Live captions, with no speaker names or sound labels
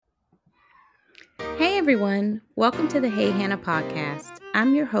everyone, welcome to the Hey Hannah podcast.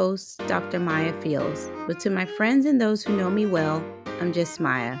 I'm your host, Dr. Maya Fields, but to my friends and those who know me well, I'm just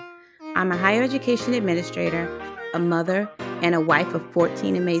Maya. I'm a higher education administrator, a mother, and a wife of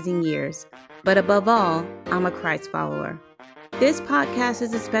 14 amazing years. But above all, I'm a Christ follower. This podcast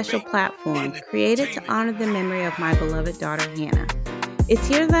is a special platform created to honor the memory of my beloved daughter, Hannah. It's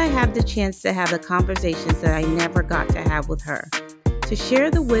here that I have the chance to have the conversations that I never got to have with her, to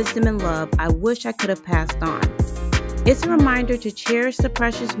share the wisdom and love I wish I could have passed on. It's a reminder to cherish the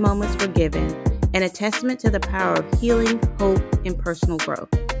precious moments we're given and a testament to the power of healing, hope, and personal growth.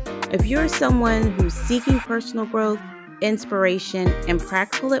 If you're someone who's seeking personal growth, inspiration, and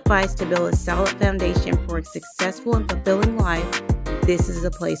practical advice to build a solid foundation for a successful and fulfilling life, this is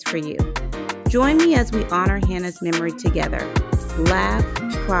the place for you. Join me as we honor Hannah's memory together. Laugh,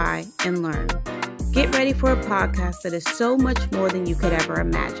 cry, and learn. Get ready for a podcast that is so much more than you could ever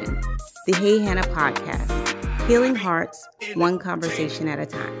imagine. The Hey Hannah podcast, healing hearts, one conversation at a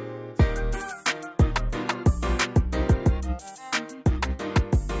time.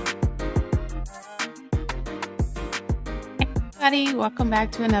 Hey everybody, welcome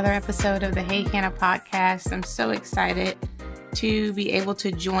back to another episode of the Hey Hannah podcast. I'm so excited to be able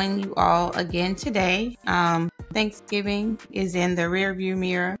to join you all again today. Thanksgiving is in the rearview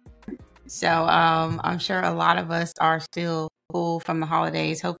mirror. So I'm sure a lot of us are still full from the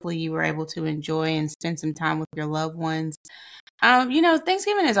holidays. Hopefully you were able to enjoy and spend some time with your loved ones.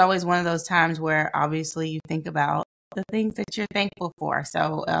 Thanksgiving is always one of those times where obviously you think about the things that you're thankful for.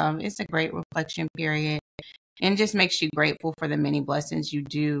 So it's a great reflection period and just makes you grateful for the many blessings you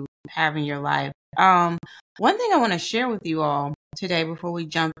do have in your life. One thing I want to share with you all today before we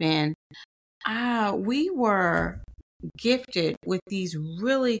jump in, we were gifted with these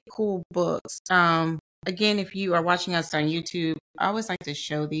really cool books. Again, if you are watching us on YouTube, I always like to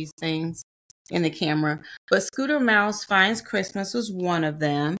show these things in the camera. But Scooter Mouse Finds Christmas was one of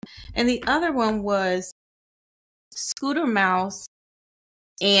them. And the other one was Scooter Mouse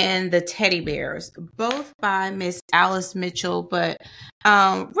and the Teddy Bears, both by Miss Alice Mitchell. But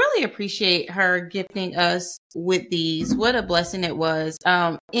really appreciate her gifting us with these. What a blessing it was.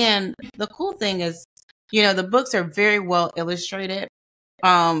 And the cool thing is, the books are very well illustrated,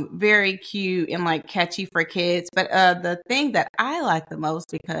 very cute and like catchy for kids. But the thing that I like the most,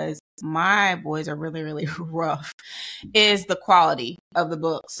 because my boys are really, really rough, is the quality of the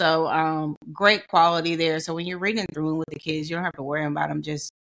book. So great quality there. So when you're reading through them with the kids, you don't have to worry about them just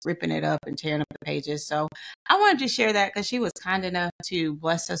ripping it up and tearing up the pages. So I wanted to share that because she was kind enough to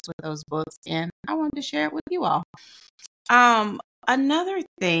bless us with those books, and I wanted to share it with you all. Another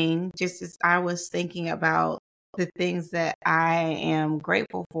thing, just as I was thinking about the things that I am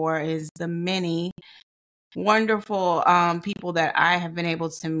grateful for, is the many wonderful people that I have been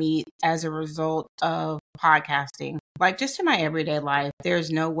able to meet as a result of podcasting. Like just in my everyday life, there's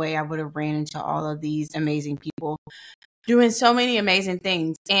no way I would have ran into all of these amazing people doing so many amazing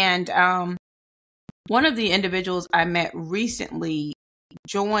things. And one of the individuals I met recently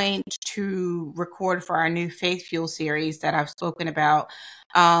joined to record for our new Faith Fuel series that I've spoken about.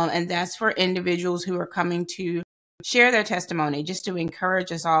 And that's for individuals who are coming to share their testimony, just to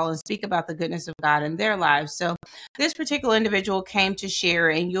encourage us all and speak about the goodness of God in their lives. So this particular individual came to share,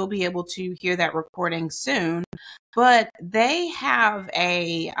 and you'll be able to hear that recording soon. But they have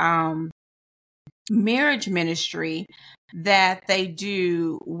a marriage ministry that they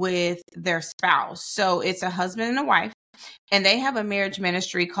do with their spouse. So it's a husband and a wife. And they have a marriage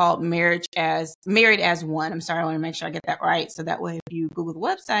ministry called Married as One. I'm sorry, I want to make sure I get that right. So that way, if you Google the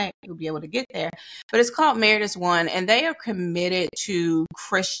website, you'll be able to get there. But it's called Married as One. And they are committed to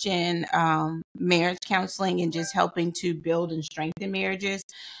Christian marriage counseling and just helping to build and strengthen marriages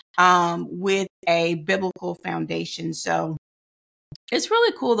with a biblical foundation. So it's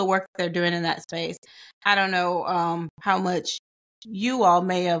really cool, the work that they're doing in that space. I don't know how much you all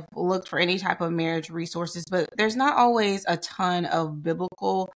may have looked for any type of marriage resources, but there's not always a ton of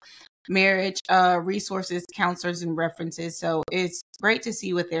biblical marriage resources, counselors, and references. So it's great to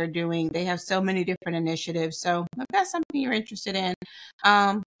see what they're doing. They have so many different initiatives. So if that's something you're interested in,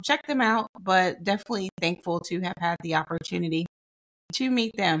 check them out. But definitely thankful to have had the opportunity to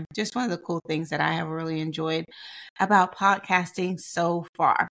meet them. Just one of the cool things that I have really enjoyed about podcasting so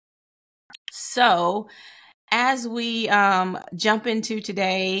far. So as we jump into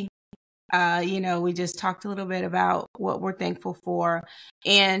today, we just talked a little bit about what we're thankful for.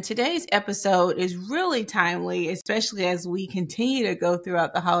 And today's episode is really timely, especially as we continue to go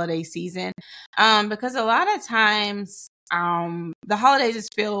throughout the holiday season, because a lot of times the holidays is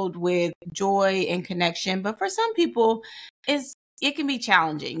filled with joy and connection. But for some people, it can be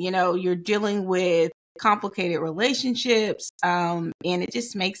challenging. You're dealing with complicated relationships. And it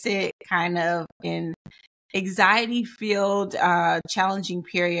just makes it kind of an anxiety filled, challenging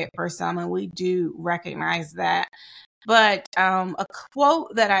period for some. And we do recognize that. But a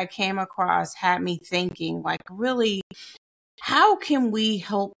quote that I came across had me thinking, like, really, how can we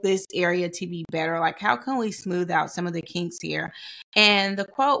help this area to be better? Like, how can we smooth out some of the kinks here? And the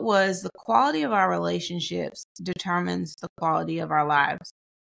quote was, the quality of our relationships determines the quality of our lives.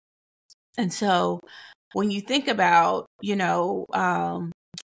 And so when you think about,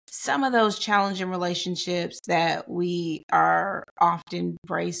 some of those challenging relationships that we are often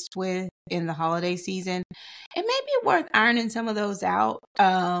braced with in the holiday season, it may be worth ironing some of those out,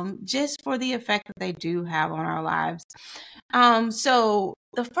 just for the effect that they do have on our lives. So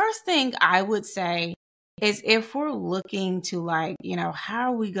the first thing I would say is, if we're looking to, like,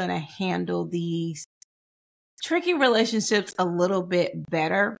 how are we going to handle these tricky relationships a little bit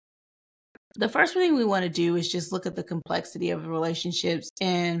better? The first thing we want to do is just look at the complexity of relationships,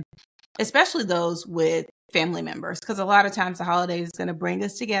 and especially those with family members, because a lot of times the holiday is going to bring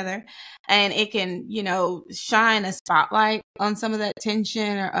us together, and it can, shine a spotlight on some of that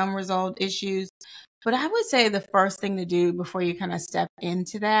tension or unresolved issues. But I would say the first thing to do before you kind of step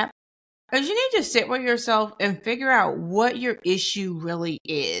into that is you need to sit with yourself and figure out what your issue really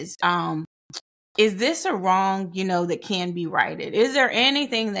is. Is this a wrong, that can be righted? Is there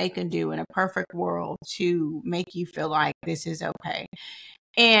anything they can do in a perfect world to make you feel like this is okay?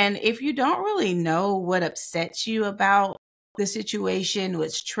 And if you don't really know what upsets you about the situation,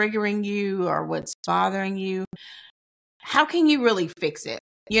 what's triggering you or what's bothering you, how can you really fix it?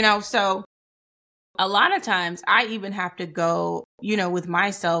 So a lot of times I even have to go, with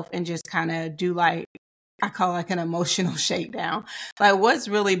myself and just kind of do, like, I call, like, an emotional shakedown. Like, what's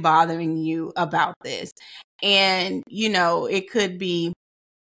really bothering you about this? And, it could be,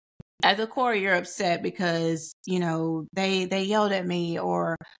 at the core, you're upset because, they yelled at me,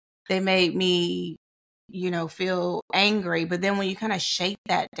 or they made me, feel angry. But then when you kind of shake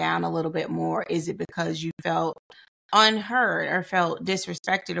that down a little bit more, is it because you felt unheard or felt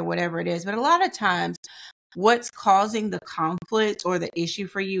disrespected or whatever it is? But a lot of times, what's causing the conflict or the issue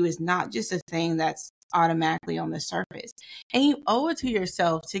for you is not just a thing that's automatically on the surface. And you owe it to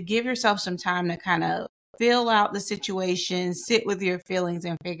yourself to give yourself some time to kind of feel out the situation, sit with your feelings,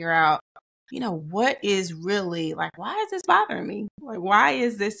 and figure out, what is really, like, why is this bothering me? Like, why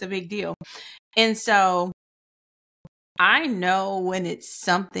is this a big deal? And so I know when it's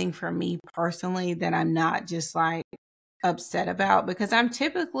something for me personally that I'm not just, like, upset about, because I'm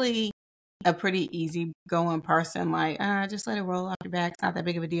typically a pretty easygoing person. Like, just let it roll off your back. It's not that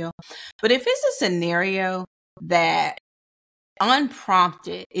big of a deal. But if it's a scenario that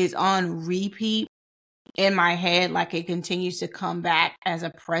unprompted is on repeat in my head, like, it continues to come back as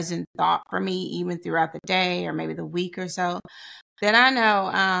a present thought for me, even throughout the day or maybe the week or so, then I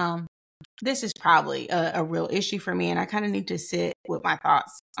know this is probably a real issue for me. And I kind of need to sit with my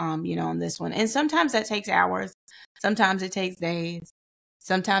thoughts, on this one. And sometimes that takes hours. Sometimes it takes days.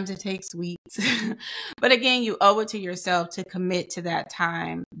 Sometimes it takes weeks. But again, you owe it to yourself to commit to that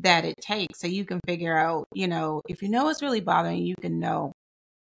time that it takes, so you can figure out, if what's really bothering you, you can know,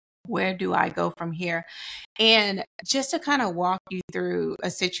 where do I go from here? And just to kind of walk you through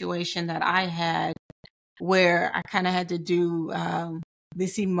a situation that I had, where I kind of had to do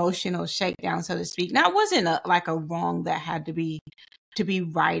this emotional shakedown, so to speak. Now, it wasn't like a wrong that had to be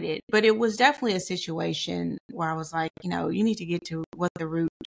righted, but it was definitely a situation where I was like, you need to get to what the root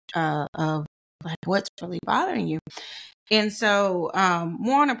of, like, what's really bothering you. And so,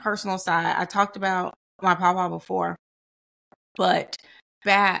 more on a personal side, I talked about my papa before, but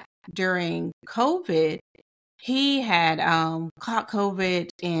back during COVID, he had caught COVID,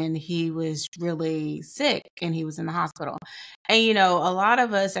 and he was really sick, and he was in the hospital. And, a lot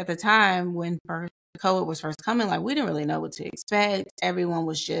of us at the time, when COVID was first coming, like, we didn't really know what to expect. Everyone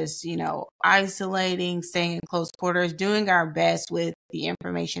was just, isolating, staying in close quarters, doing our best with the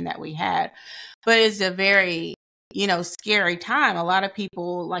information that we had. But it's a very, scary time. A lot of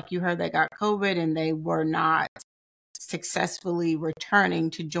people, like you heard, they got COVID and they were not successfully returning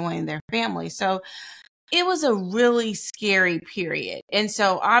to join their family. So it was a really scary period. And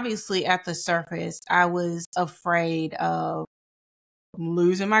so obviously, at the surface, I was afraid of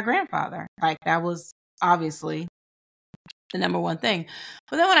losing my grandfather. Like, that was obviously the number one thing.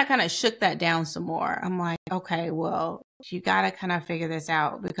 But then when I kind of shook that down some more, I'm like, okay, well, you got to kind of figure this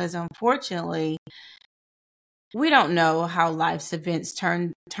out, because unfortunately, we don't know how life's events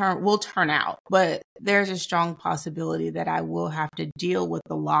will turn out, but there's a strong possibility that I will have to deal with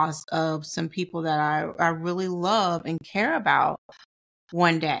the loss of some people that I really love and care about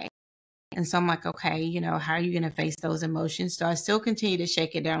one day. And so I'm like, okay, how are you going to face those emotions? So I still continue to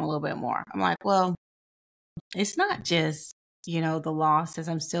shake it down a little bit more. I'm like, well, it's not just, the loss, as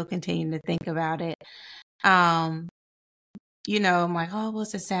I'm still continuing to think about it. I'm like, oh, well,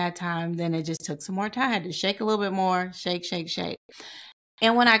 it's a sad time. Then it just took some more time. I had to shake a little bit more, shake, shake, shake.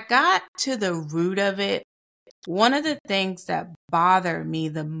 And when I got to the root of it, one of the things that bothered me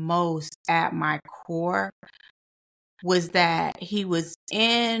the most at my core was that he was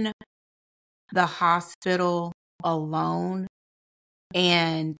in the hospital alone.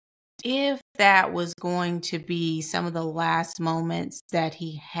 And if that was going to be some of the last moments that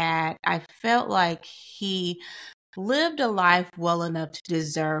he had, I felt like he lived a life well enough to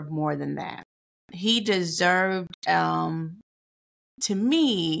deserve more than that. He deserved, to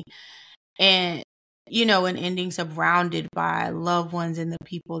me, and an ending surrounded by loved ones and the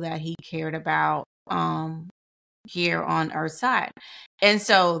people that he cared about here on Earth's side. And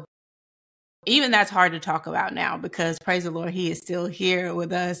so even that's hard to talk about now, because praise the Lord, he is still here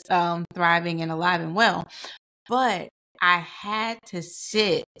with us, thriving and alive and well. But I had to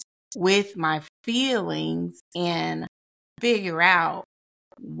sit with my feelings and figure out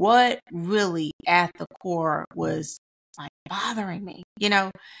what really at the core was like bothering me,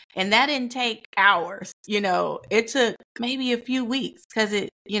 and that didn't take hours, it took maybe a few weeks, because it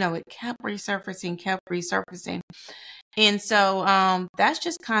kept resurfacing. And so that's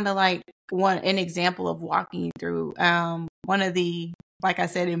just kind of like an example of walking you through one of the, like I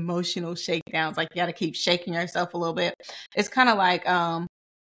said, emotional shakedowns. Like, you got to keep shaking yourself a little bit. It's kind of like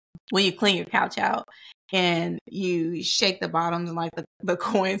when you clean your couch out and you shake the bottoms, and like the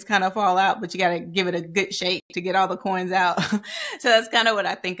coins kind of fall out, but you got to give it a good shake to get all the coins out. So that's kind of what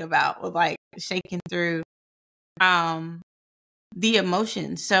I think about with like shaking through the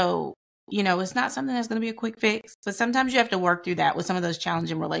emotions. So, it's not something that's going to be a quick fix, but sometimes you have to work through that with some of those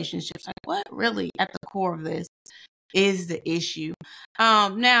challenging relationships. Like, what really at the core of this is the issue?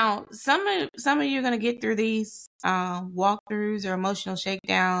 Now, some of you are going to get through these walkthroughs or emotional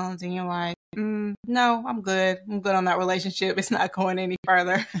shakedowns, and you're like, no, I'm good. I'm good on that relationship. It's not going any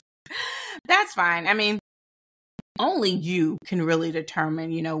further. That's fine. I mean, only you can really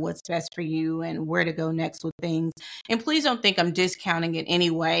determine, what's best for you and where to go next with things. And please don't think I'm discounting in any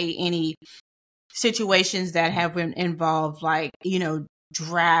way any situations that have been involved, like,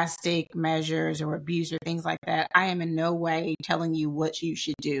 drastic measures or abuse or things like that. I am in no way telling you what you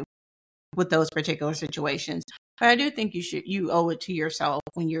should do with those particular situations. But I do think you owe it to yourself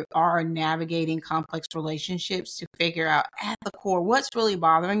when you are navigating complex relationships to figure out at the core what's really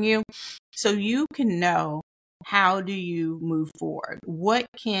bothering you, so you can know, how do you move forward? What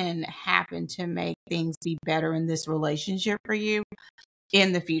can happen to make things be better in this relationship for you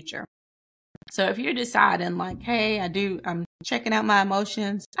in the future? So if you're deciding like, hey, I'm checking out my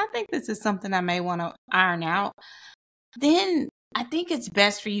emotions, I think this is something I may want to iron out, then I think it's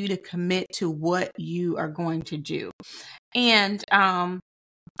best for you to commit to what you are going to do. And I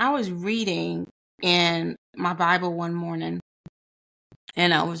was reading in my Bible one morning,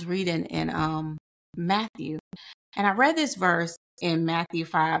 and I was reading in Matthew, and I read this verse in Matthew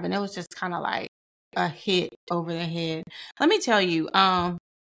 5, and it was just kind of like a hit over the head. Let me tell you,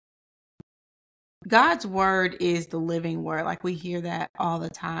 God's word is the living word. Like, we hear that all the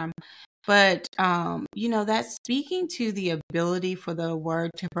time. But, that's speaking to the ability for the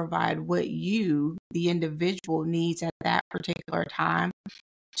word to provide what you, the individual, needs at that particular time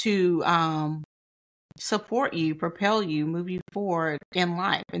to support you, propel you, move you forward in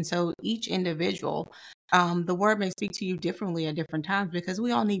life. And so each individual, the word may speak to you differently at different times, because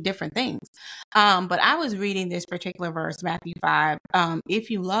we all need different things. But I was reading this particular verse, Matthew 5.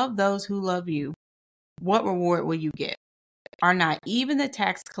 If you love those who love you, what reward will you get? Are not even the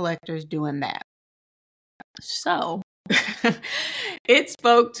tax collectors doing that? So it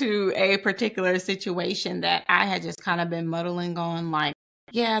spoke to a particular situation that I had just kind of been muddling on, like,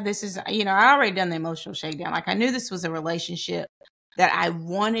 yeah, this is, I already done the emotional shakedown. Like, I knew this was a relationship that I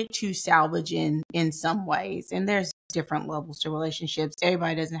wanted to salvage in some ways. And there's different levels to relationships.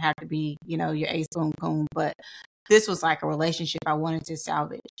 Everybody doesn't have to be, your ace boom coon, but this was like a relationship I wanted to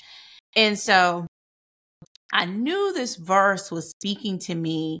salvage. And so I knew this verse was speaking to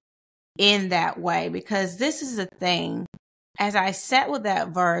me in that way, because this is the thing. As I sat with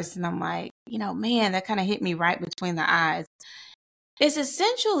that verse, and I'm like, man, that kind of hit me right between the eyes. It's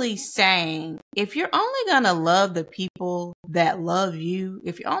essentially saying, if you're only going to love the people that love you,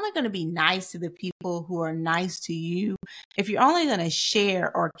 if you're only going to be nice to the people who are nice to you, if you're only going to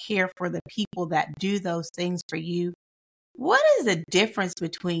share or care for the people that do those things for you, what is the difference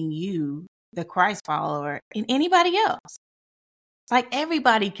between you, the Christ follower, and anybody else? Like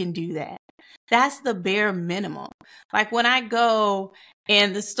everybody can do that. That's the bare minimum. Like when I go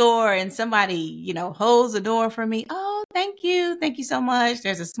in the store and somebody, holds the door for me. Oh, thank you. Thank you so much.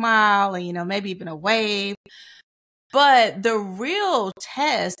 There's a smile and, maybe even a wave. But the real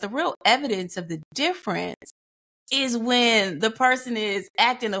test, the real evidence of the difference is when the person is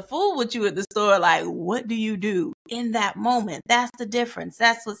acting a fool with you at the store. Like, what do you do in that moment? That's the difference.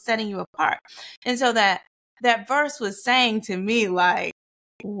 That's what's setting you apart. And so that verse was saying to me, like,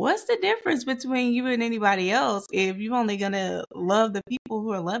 what's the difference between you and anybody else if you're only going to love the people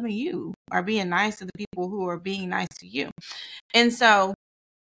who are loving you or being nice to the people who are being nice to you? And so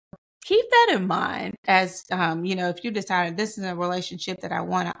keep that in mind as, if you decided this is a relationship that I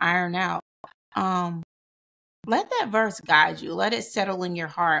want to iron out, let that verse guide you. Let it settle in your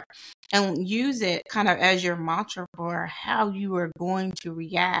heart and use it kind of as your mantra for how you are going to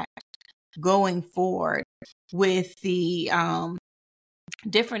react going forward with the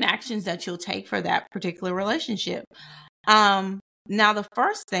different actions that you'll take for that particular relationship. Now, the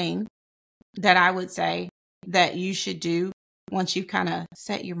first thing that I would say that you should do once you kind of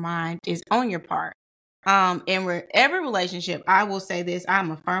set your mind is own your part. In every relationship, I will say this, I'm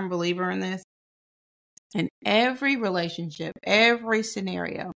a firm believer in this. In every relationship, every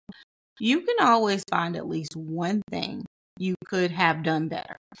scenario, you can always find at least one thing you could have done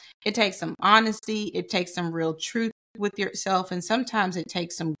better. It takes some honesty. It takes some real truth with yourself. And sometimes it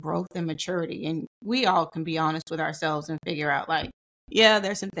takes some growth and maturity. And we all can be honest with ourselves and figure out like, yeah,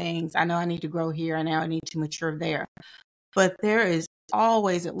 there's some things I know I need to grow here and now I need to mature there. But there is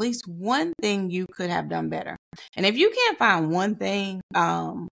always at least one thing you could have done better. And if you can't find one thing,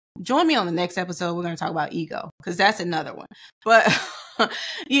 join me on the next episode. We're going to talk about ego because that's another one. But,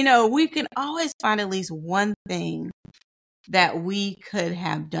 we can always find at least one thing that we could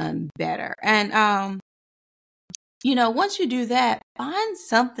have done better. And, once you do that, find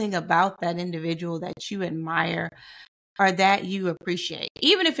something about that individual that you admire or that you appreciate,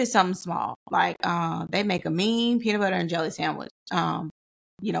 even if it's something small, like they make a mean peanut butter and jelly sandwich,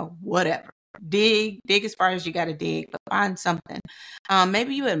 whatever. Dig as far as you got to dig, but find something.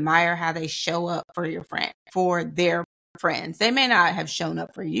 Maybe you admire how they show up for their friends. They may not have shown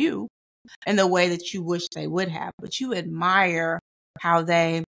up for you in the way that you wish they would have, but you admire how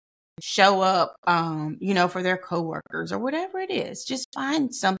they show up, for their coworkers or whatever it is. Just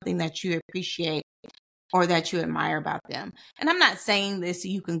find something that you appreciate or that you admire about them. And I'm not saying this so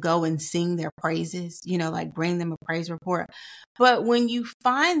you can go and sing their praises, like bring them a praise report. But when you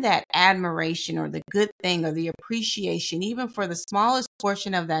find that admiration or the good thing or the appreciation, even for the smallest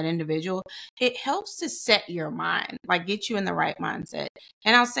portion of that individual, it helps to set your mind, like get you in the right mindset.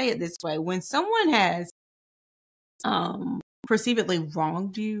 And I'll say it this way. When someone has perceivedly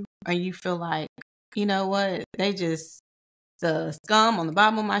wronged you and you feel like, you know what, they just the scum on the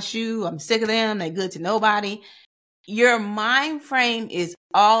bottom of my shoe. I'm sick of them. They're good to nobody. Your mind frame is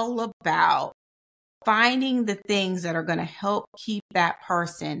all about finding the things that are going to help keep that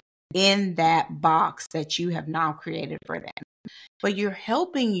person in that box that you have now created for them. But you're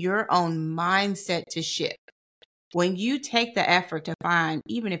helping your own mindset to shift. When you take the effort to find,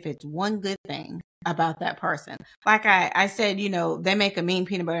 even if it's one good thing about that person, like I said, they make a mean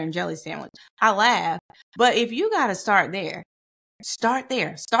peanut butter and jelly sandwich. I laugh. But if you got to start there,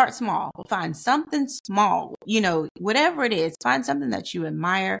 start small, find something small, whatever it is, find something that you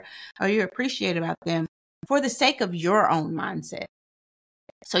admire or you appreciate about them for the sake of your own mindset.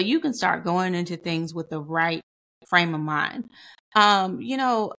 So you can start going into things with the right frame of mind.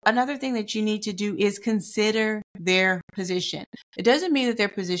 Another thing that you need to do is consider their position. It doesn't mean that their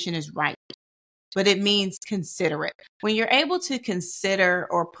position is right, but it means consider it. When you're able to consider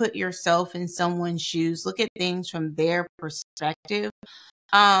or put yourself in someone's shoes, look at things from their perspective,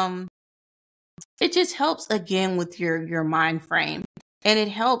 it just helps again with your mind frame. And it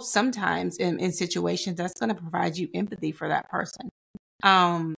helps sometimes in situations that's going to provide you empathy for that person.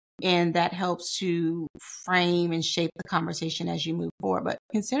 And that helps to frame and shape the conversation as you move forward. But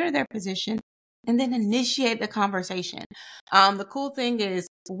consider their position and then initiate the conversation. The cool thing is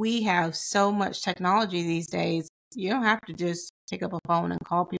we have so much technology these days. You don't have to just pick up a phone and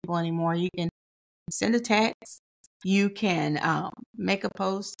call people anymore. You can send a text. You can make a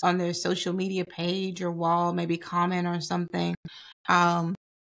post on their social media page or wall, maybe comment or something.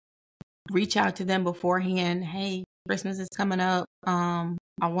 Reach out to them beforehand. Hey, Christmas is coming up.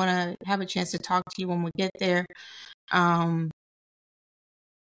 I want to have a chance to talk to you when we get there. And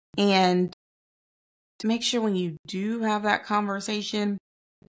to make sure when you do have that conversation,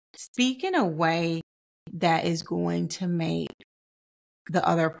 speak in a way that is going to make the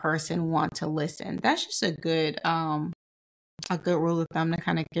other person want to listen. That's just a good a good rule of thumb to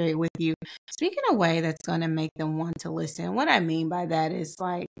kind of carry with you. Speak in a way that's going to make them want to listen. What I mean by that is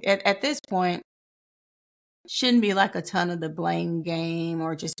like at this point, shouldn't be like a ton of the blame game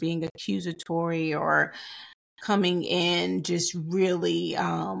or just being accusatory or coming in just really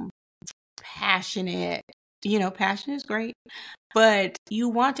passionate. Passion is great, but you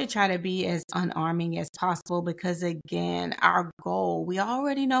want to try to be as unarming as possible because, again, we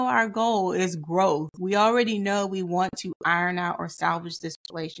already know our goal is growth. We already know we want to iron out or salvage this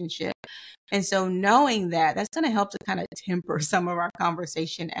relationship. And so knowing that, that's going to help to kind of temper some of our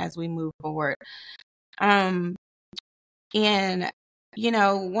conversation as we move forward. Um, and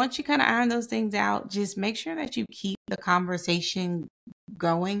once you kind of iron those things out, just make sure that you keep the conversation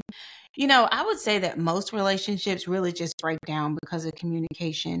going. I would say that most relationships really just break down because of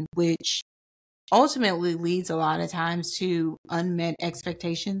communication, which ultimately leads a lot of times to unmet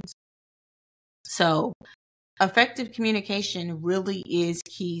expectations. So effective communication really is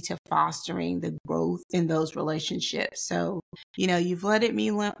key to fostering the growth in those relationships. So, you've let it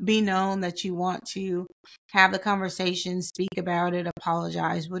be known that you want to have the conversation, speak about it,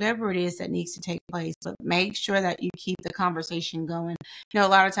 apologize, whatever it is that needs to take place, but make sure that you keep the conversation going. A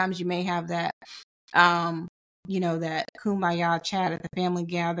lot of times you may have that, that kumbaya chat at the family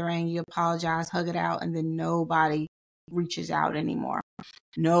gathering, you apologize, hug it out, and then nobody reaches out anymore.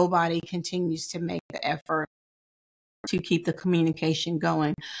 Nobody continues to make the effort to keep the communication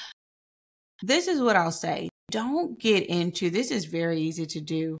going. This is what I'll say. Don't get into, this is very easy to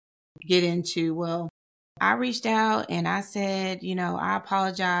do, get into, well, I reached out and I said, I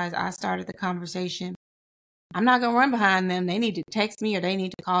apologize. I started the conversation. I'm not going to run behind them. They need to text me or they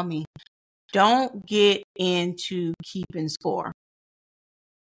need to call me. Don't get into keeping score.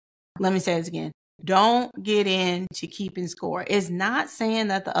 Let me say this again. Don't get into keeping score. It's not saying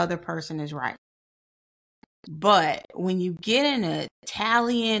that the other person is right. But when you get in a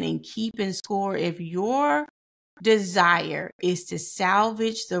tallying and keeping score, if your desire is to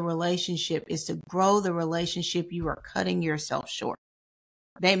salvage the relationship, is to grow the relationship, you are cutting yourself short.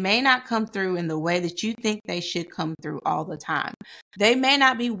 They may not come through in the way that you think they should come through all the time. They may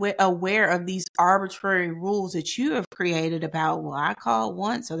not be aware of these arbitrary rules that you have created about, well, I called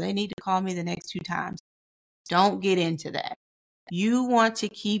once, so they need to call me the next 2 times. Don't get into that. You want to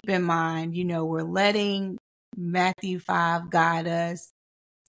keep in mind, we're letting Matthew 5 guide us.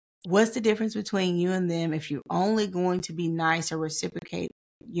 What's the difference between you and them if you're only going to be nice or reciprocate,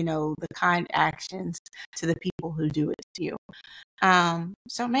 the kind actions to the people who do it to you?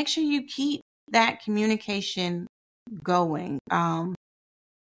 So make sure you keep that communication going,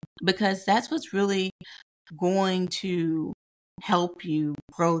 because that's what's really going to help you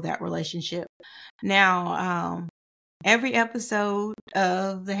grow that relationship. Now, every episode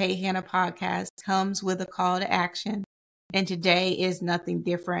of the Hey Hannah podcast comes with a call to action. And today is nothing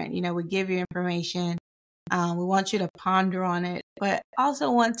different. We give you information. We want you to ponder on it, but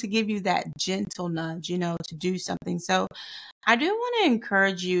also want to give you that gentle nudge, to do something. So I do want to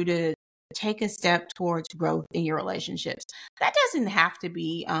encourage you to take a step towards growth in your relationships. That doesn't have to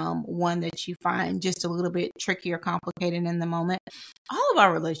be one that you find just a little bit tricky or complicated in the moment. All of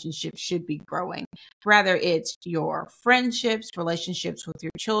our relationships should be growing. Rather, it's your friendships, relationships with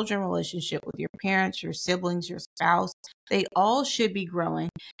your children, relationship with your parents, your siblings, your spouse. They all should be growing.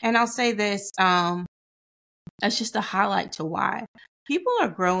 And I'll say this, that's just a highlight to why. People are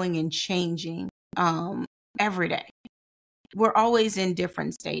growing and changing every day. We're always in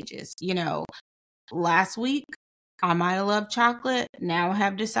different stages. Last week I might have loved chocolate. Now I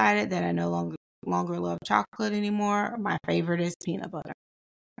have decided that I no longer love chocolate anymore. My favorite is peanut butter.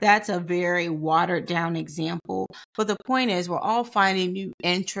 That's a very watered down example. But the point is, we're all finding new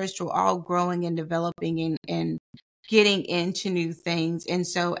interests. We're all growing and developing and getting into new things. And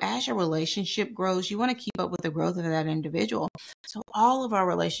so as your relationship grows, you want to keep up with the growth of that individual. So all of our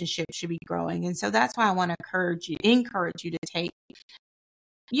relationships should be growing. And so that's why I want to encourage you to take,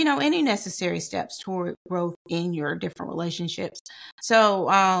 any necessary steps toward growth in your different relationships.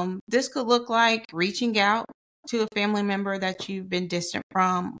 So this could look like reaching out to a family member that you've been distant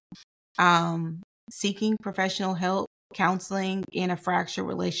from, seeking professional help, counseling in a fractured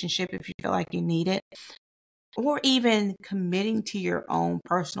relationship if you feel like you need it, or even committing to your own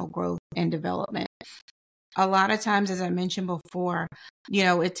personal growth and development. A lot of times, as I mentioned before,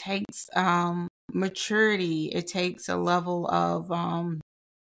 it takes maturity. It takes a level of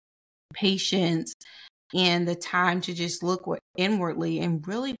patience and the time to just look inwardly and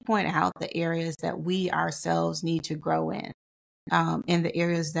really point out the areas that we ourselves need to grow in, and the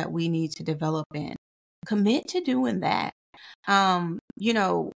areas that we need to develop in. Commit to doing that.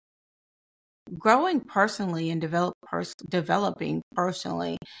 growing personally and developing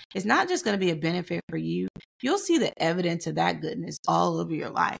personally is not just going to be a benefit for you. You'll see the evidence of that goodness all over your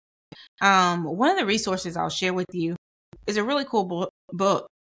life. One of the resources I'll share with you is a really cool book.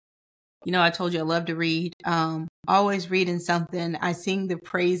 You know, I told you I love to read. Always reading something. I sing the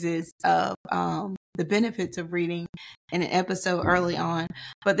praises of the benefits of reading in an episode early on.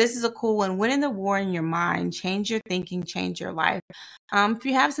 But this is a cool one. Winning the War in Your Mind. Change your thinking, change your life. If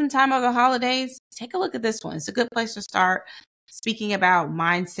you have some time over the holidays, take a look at this one. It's a good place to start. Speaking about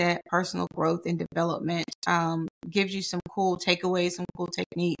mindset, personal growth, and development, gives you some cool takeaways, some cool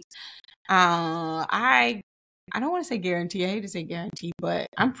techniques. I don't want to say guarantee. I hate to say guarantee, but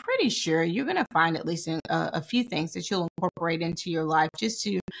I'm pretty sure you're going to find at least a few things that you'll incorporate into your life just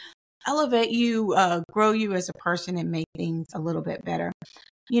to elevate you, grow you as a person, and make things a little bit better.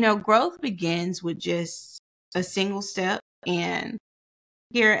 You know, growth begins with just a single step. And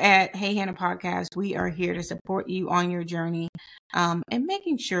here at Hey Hannah Podcast, we are here to support you on your journey, and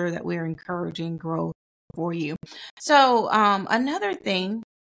making sure that we're encouraging growth for you. So another thing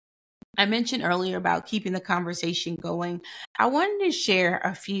I mentioned earlier about keeping the conversation going, I wanted to share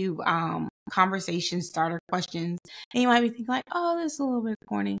a few conversation starter questions. And you might be thinking like, oh, this is a little bit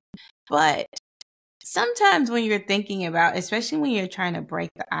corny. But sometimes when you're thinking about, especially when you're trying to break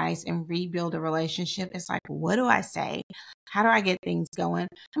the ice and rebuild a relationship, it's like, what do I say? How do I get things going?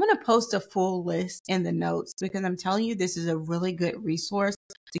 I'm going to post a full list in the notes because I'm telling you, this is a really good resource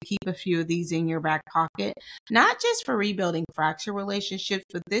to keep a few of these in your back pocket, not just for rebuilding fractured relationships,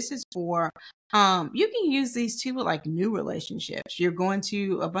 but this is for, you can use these too with like new relationships. You're going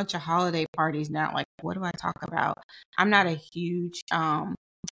to a bunch of holiday parties now. Like, what do I talk about? I'm not a huge,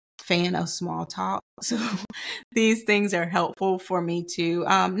 fan of small talk. So these things are helpful for me too.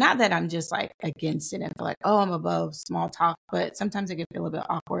 Not that I'm just like against it and feel like, oh, I'm above small talk, but sometimes it can feel a bit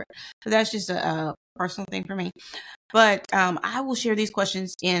awkward. So that's just a personal thing for me. But I will share these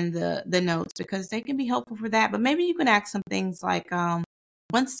questions in the notes because they can be helpful for that. But maybe you can ask some things like,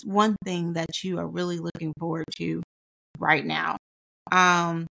 what's one thing that you are really looking forward to right now?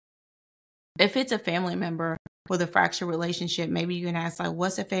 If it's a family member with a fractured relationship, maybe you can ask like,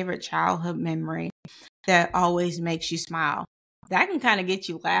 what's a favorite childhood memory that always makes you smile? That can kind of get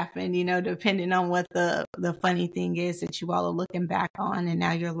you laughing, you know, depending on what the funny thing is that you all are looking back on and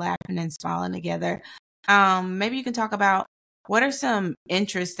now you're laughing and smiling together. Maybe you can talk about what are some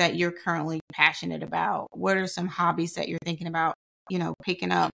interests that you're currently passionate about? What are some hobbies that you're thinking about, you know,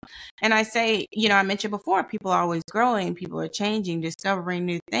 picking up? And I say, you know, I mentioned before, people are always growing, people are changing, discovering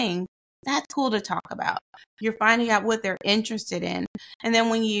new things. That's cool to talk about. You're finding out what they're interested in. And then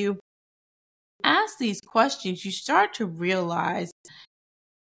when you ask these questions, you start to realize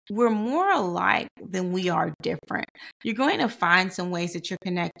we're more alike than we are different. You're going to find some ways that you're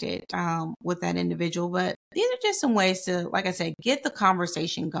connected with that individual, but these are just some ways to, like I said, get the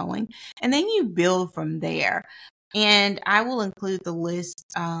conversation going. And then you build from there. And I will include the list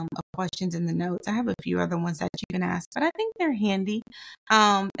of questions in the notes. I have a few other ones that you can ask, but I think they're handy.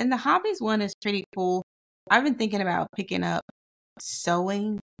 And the hobbies one is pretty cool. I've been thinking about picking up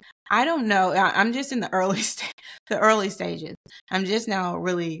sewing. I don't know. I'm just in the the early stages. I'm just now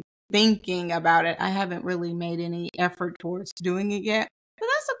really thinking about it. I haven't really made any effort towards doing it yet. But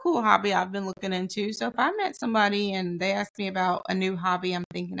that's a cool hobby I've been looking into. So if I met somebody and they ask me about a new hobby I'm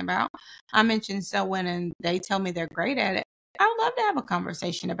thinking about, I mentioned sewing and they tell me they're great at it, I would love to have a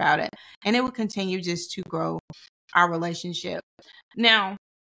conversation about it. And it would continue just to grow our relationship. Now,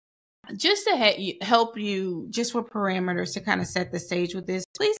 just to help you, just with parameters to kind of set the stage with this,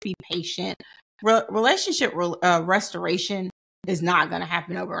 please be patient. Relationship restoration is not going to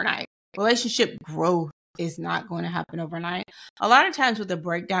happen overnight. Relationship growth is not going to happen overnight. A lot of times with the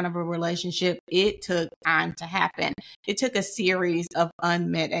breakdown of a relationship, it took time to happen. It took a series of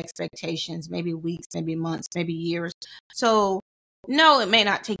unmet expectations, maybe weeks, maybe months, maybe years. So no, it may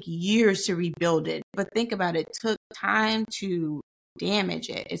not take years to rebuild it, but think about it. It took time to damage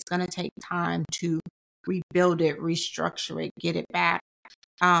it. It's going to take time to rebuild it, restructure it, get it back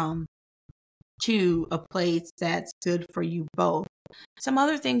to a place that's good for you both. Some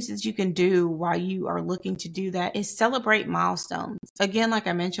other things that you can do while you are looking to do that is celebrate milestones. Again, like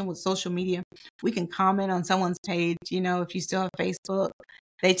I mentioned with social media, we can comment on someone's page. You know, if you still have Facebook,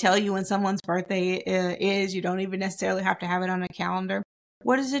 they tell you when someone's birthday is. You don't even necessarily have to have it on a calendar.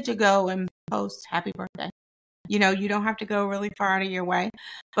 What is it to go and post happy birthday? You know, you don't have to go really far out of your way,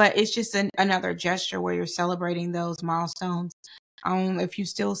 but it's just another gesture where you're celebrating those milestones. If you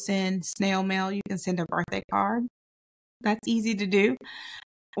still send snail mail, you can send a birthday card. That's easy to do.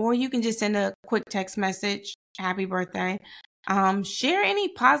 Or you can just send a quick text message, happy birthday. Share any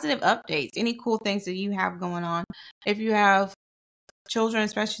positive updates, any cool things that you have going on. If you have children,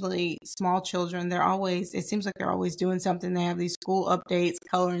 especially small children, it seems like they're always doing something. They have these school updates,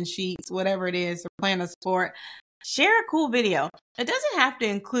 coloring sheets, whatever it is, or playing a sport. Share a cool video. It doesn't have to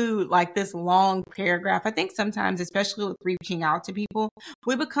include like this long paragraph. I think sometimes, especially with reaching out to people,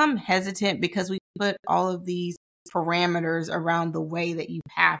 we become hesitant because we put all of these parameters around the way that you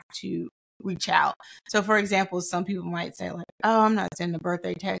have to reach out. So for example, some people might say like, oh, I'm not sending a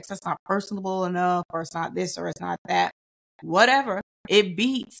birthday text. That's not personable enough, or it's not this, or it's not that. Whatever. It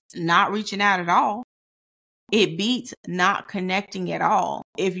beats not reaching out at all. It beats not connecting at all.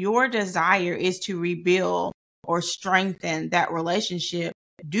 If your desire is to rebuild or strengthen that relationship,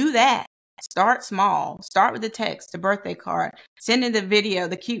 do that. Start small. Start with the text, the birthday card, send in the video,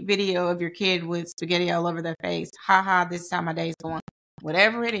 the cute video of your kid with spaghetti all over their face. Ha, this is how my day's going.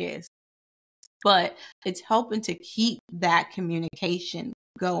 Whatever it is. But it's helping to keep that communication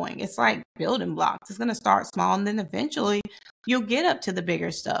going. It's like building blocks. It's going to start small, and then eventually you'll get up to the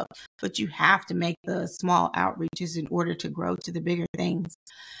bigger stuff. But you have to make the small outreaches in order to grow to the bigger things.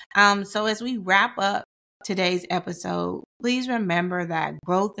 So as we wrap up today's episode, please remember that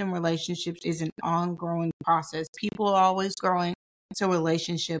growth in relationships is an ongoing process. People are always growing, so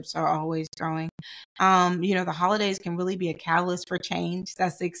relationships are always growing. The holidays can really be a catalyst for change.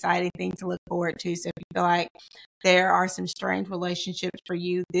 That's the exciting thing to look forward to. So if you feel like there are some strained relationships for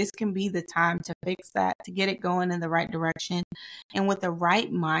you, this can be the time to fix that, to get it going in the right direction. And with the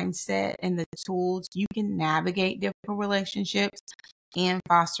right mindset and the tools, you can navigate difficult relationships and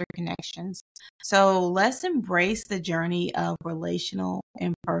foster connections. So let's embrace the journey of relational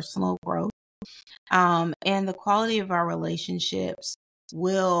and personal growth. And the quality of our relationships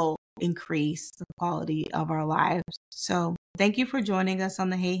will increase the quality of our lives. So thank you for joining us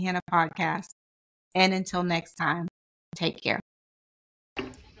on the Hey Hannah podcast. And until next time, take care.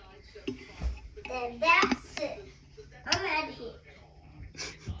 Then that's it. I'm out of here.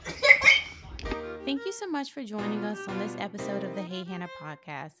 Thank you so much for joining us on this episode of the Hey Hannah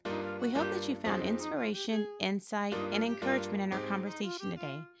podcast. We hope that you found inspiration, insight, and encouragement in our conversation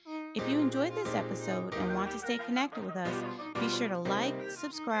today. If you enjoyed this episode and want to stay connected with us, be sure to like,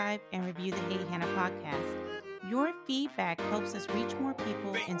 subscribe, and review the Hey Hannah podcast. Your feedback helps us reach more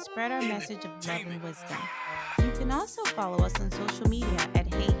people and spread our message of love and wisdom. You can also follow us on social media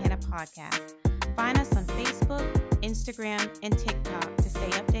at Hey Hannah Podcast. Find us on Facebook, Instagram, and TikTok to stay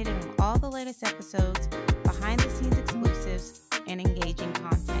updated on all the latest episodes, behind-the-scenes exclusives, and engaging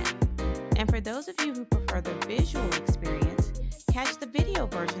content. And for those of you who prefer the visual experience, catch the video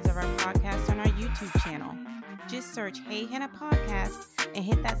versions of our podcast on our YouTube channel. Just search Hey Hannah Podcast and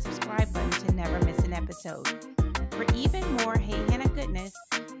hit that subscribe button to never miss an episode. For even more Hey Hannah goodness,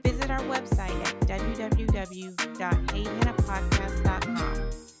 visit our website at www.heyhannahpodcast.com.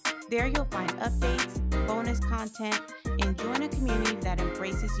 There you'll find updates, bonus content, and join a community that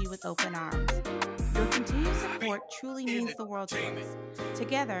embraces you with open arms. Your continued support truly means the world to us.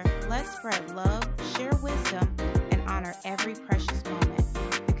 Together, let's spread love, share wisdom, and honor every precious moment.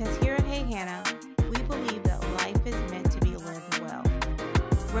 Because here at Hey Hannah, we believe that life is meant to be lived well.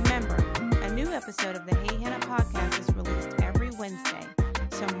 Remember, a new episode of the Hey Hannah podcast is released every Wednesday,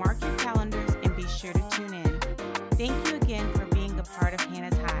 so mark your calendars and be sure to tune in. Thank you again for being a part of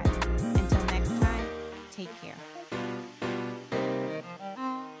Hannah's Hive. Until next time, take care.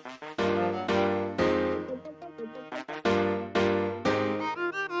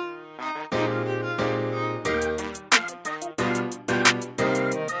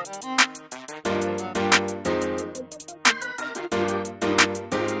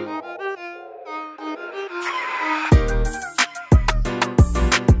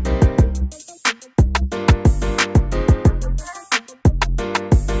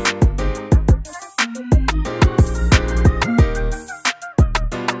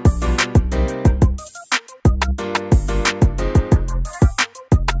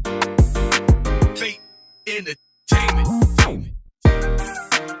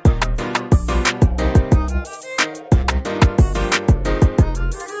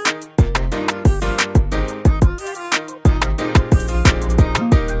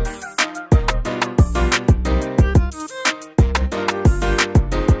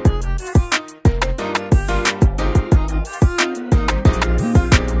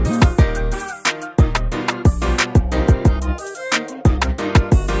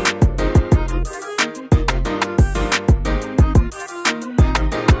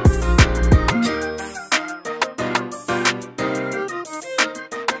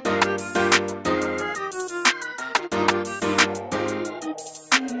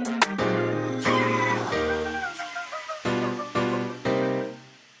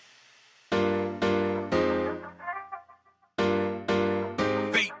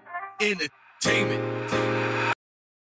 entertainment.